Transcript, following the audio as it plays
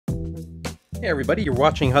Hey everybody, you're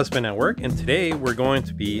watching Husband at Work, and today we're going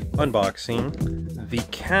to be unboxing the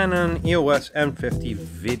Canon EOS M50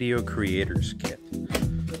 Video Creators Kit.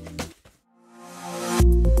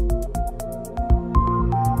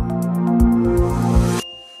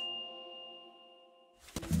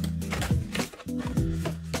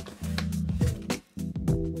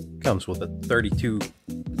 Comes with a 32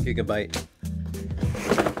 gigabyte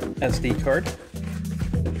SD card.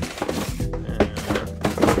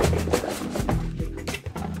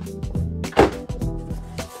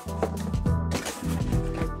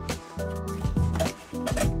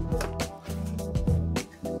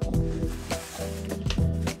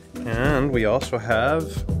 And we also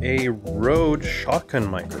have a Rode shotgun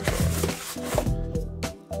microphone.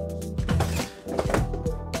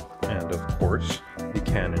 And of course, the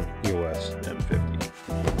Canon EOS M50.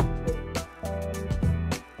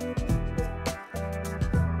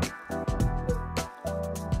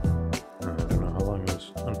 I don't know how long it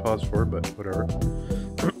was unpaused for, but whatever.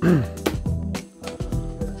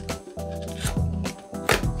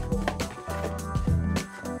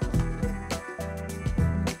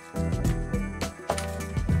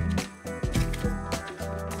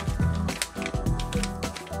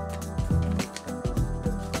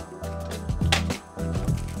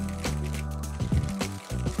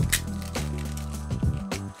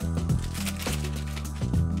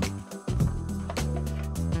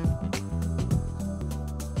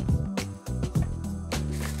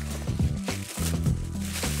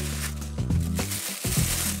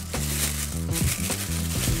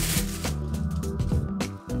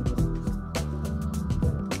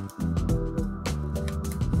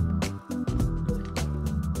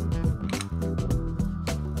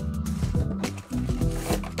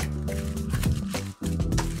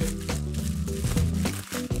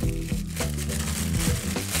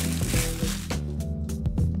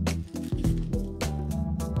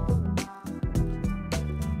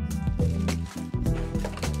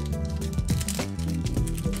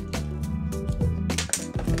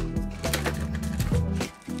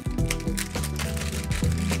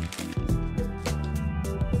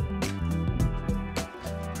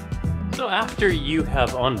 So after you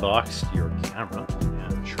have unboxed your camera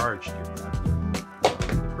and charged your battery,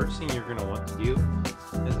 the first thing you're going to want to do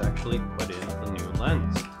is actually put in the new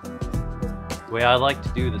lens. The way I like to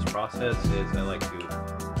do this process is I like to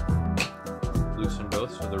loosen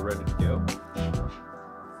both so they're ready to go.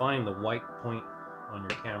 Find the white point on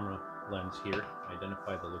your camera lens here,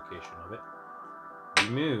 identify the location of it.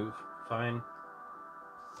 Remove, find,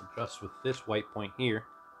 adjust with this white point here.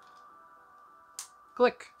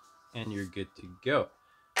 Click. And you're good to go.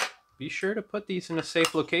 Be sure to put these in a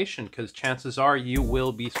safe location because chances are you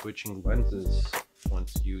will be switching lenses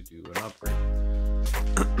once you do an upgrade.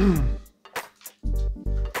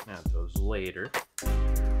 Add those later.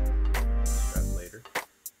 Strap later.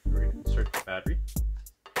 We're going to insert the battery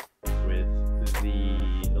with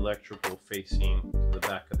the electrical facing to the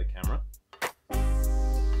back of the camera.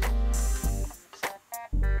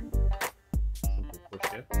 Simply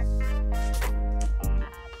push it.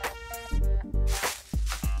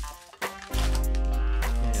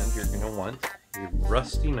 You're going to want a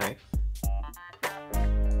rusty knife,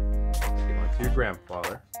 like your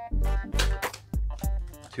grandfather,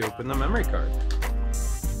 to open the memory card.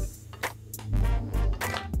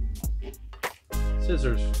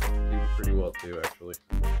 Scissors do pretty well too, actually.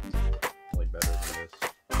 Probably better than this.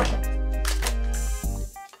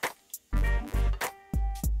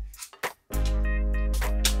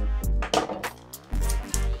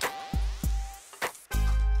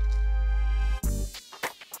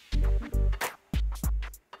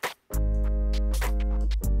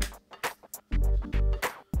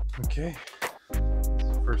 Okay, it's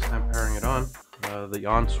the first time powering it on. The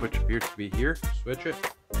on switch appears to be here. Switch it.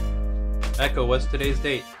 Echo, what's today's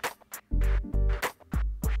date?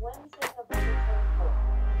 Wednesday, November 24th.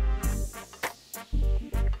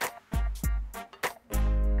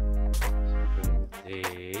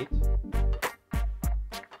 Date.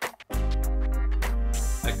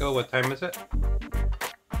 Echo, what time is it?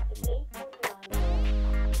 It's 8:49.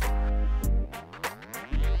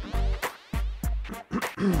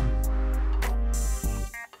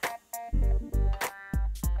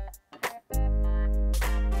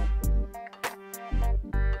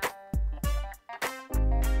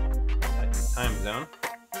 Time zone.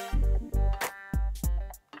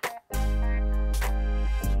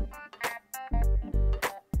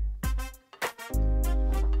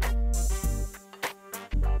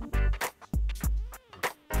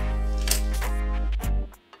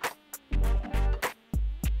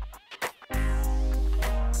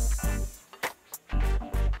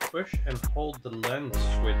 push and hold the lens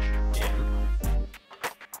switch in.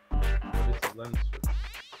 What is the lens switch?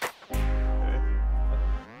 Okay.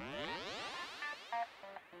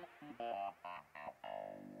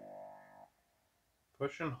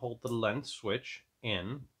 Push and hold the lens switch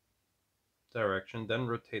in direction, then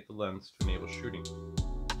rotate the lens to enable shooting.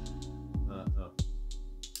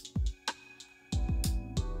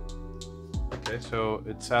 Okay, so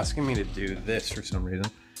it's asking me to do this for some reason.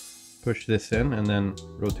 Push this in and then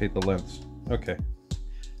rotate the lens. Okay.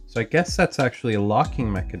 So I guess that's actually a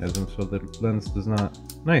locking mechanism so the lens does not...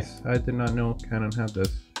 Nice, I did not know Canon had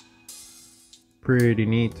this. Pretty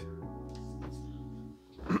neat.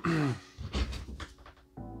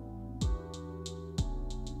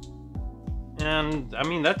 And I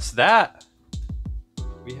mean, that's that.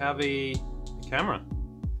 We have a camera.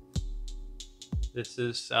 This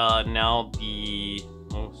is now the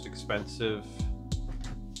most expensive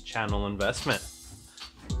channel investment.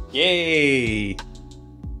 Yay!